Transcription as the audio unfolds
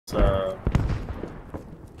They're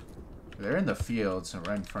in the fields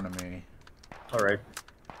right in front of me. Alright.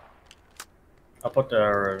 I'll put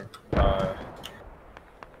the,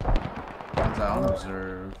 One's on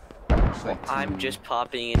observe. Like I'm just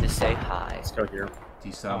popping in to say hi. let's go here. Do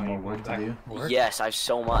you still have more work to do? Yes, I have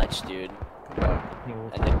so much, dude. Good luck.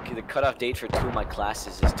 And the cutoff date for 2 of my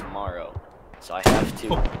classes is tomorrow. So I have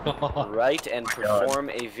to write and perform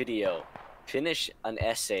a video. Finish an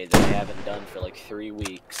essay that I haven't done for like 3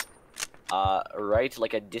 weeks. Write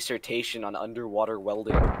like a dissertation on underwater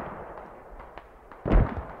welding.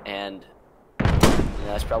 And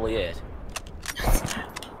that's probably it.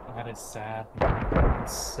 That is sad.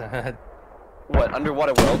 That's sad. What,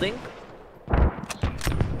 underwater welding?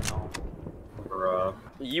 No. Or,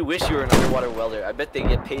 You wish you were an underwater welder. I bet they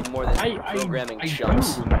get paid more than programming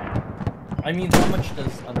chumps. Do, man. I mean, how much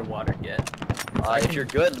does underwater get? If you're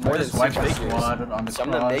good, more than 6 figures. On the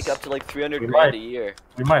Some of them make up to like 300 We grand might. a year.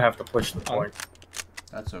 we might have to push the point.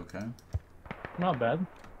 That's okay. Not bad.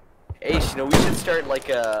 Hey, you know, we should start like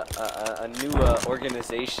a new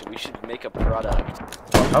organization. We should make a product.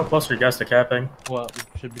 How close are you guys to capping? What,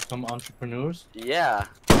 we should become entrepreneurs? Yeah,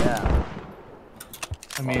 yeah.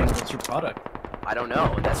 I mean, what's your product? I don't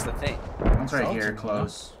know. That's the thing. One's right Sounds here, good.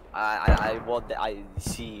 close. I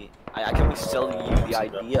see. I can only sell you the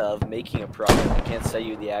idea of making a product. I can't sell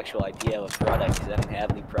you the actual idea of a product because I don't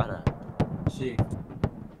have any product. See.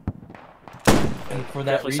 And for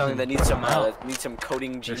that Definitely reason, something that needs some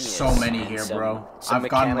coding There's genius. so many and here, some- bro. some I've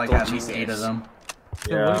gotten like mechanical at least 8 of genius. them.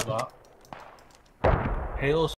 Dude, what is that? Halo